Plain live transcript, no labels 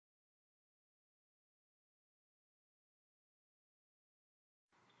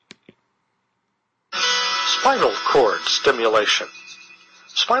Spinal cord stimulation.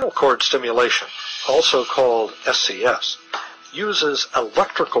 Spinal cord stimulation, also called SCS, uses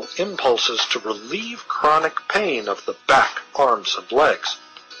electrical impulses to relieve chronic pain of the back, arms, and legs.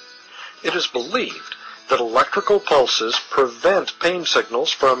 It is believed that electrical pulses prevent pain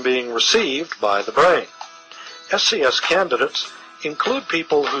signals from being received by the brain. SCS candidates include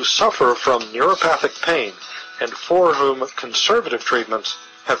people who suffer from neuropathic pain and for whom conservative treatments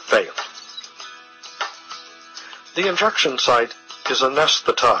have failed. The injection site is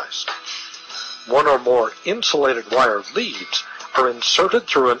anesthetized. One or more insulated wire leads are inserted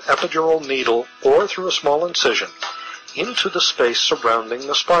through an epidural needle or through a small incision into the space surrounding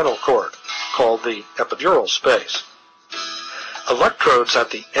the spinal cord, called the epidural space. Electrodes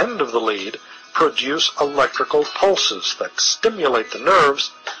at the end of the lead produce electrical pulses that stimulate the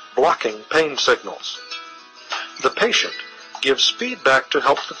nerves, blocking pain signals. The patient gives feedback to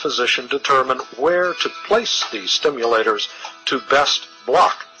help the physician determine where to place these stimulators to best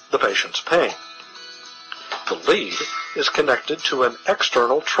block the patient's pain. The lead is connected to an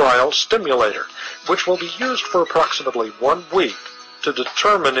external trial stimulator, which will be used for approximately 1 week to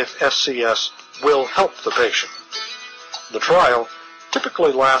determine if SCS will help the patient. The trial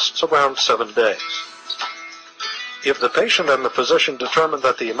typically lasts around 7 days. If the patient and the physician determine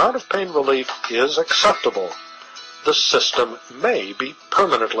that the amount of pain relief is acceptable, the system may be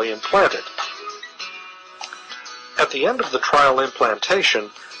permanently implanted. At the end of the trial implantation,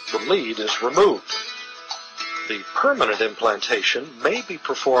 the lead is removed. The permanent implantation may be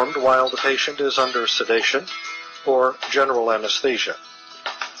performed while the patient is under sedation or general anesthesia.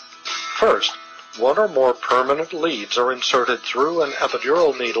 First, one or more permanent leads are inserted through an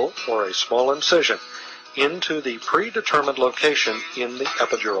epidural needle or a small incision into the predetermined location in the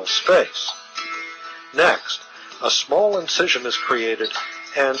epidural space. Next, a small incision is created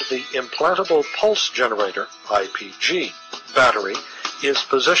and the implantable pulse generator, IPG, battery is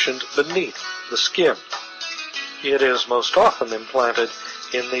positioned beneath the skin. It is most often implanted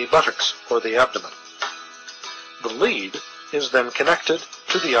in the buttocks or the abdomen. The lead is then connected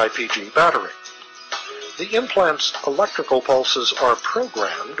to the IPG battery. The implant's electrical pulses are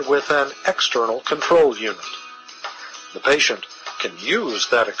programmed with an external control unit. The patient can use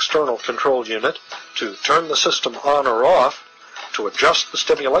that external control unit to turn the system on or off, to adjust the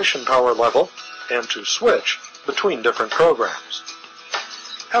stimulation power level, and to switch between different programs.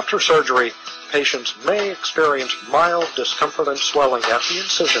 After surgery, patients may experience mild discomfort and swelling at the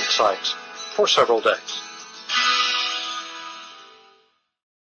incision sites for several days.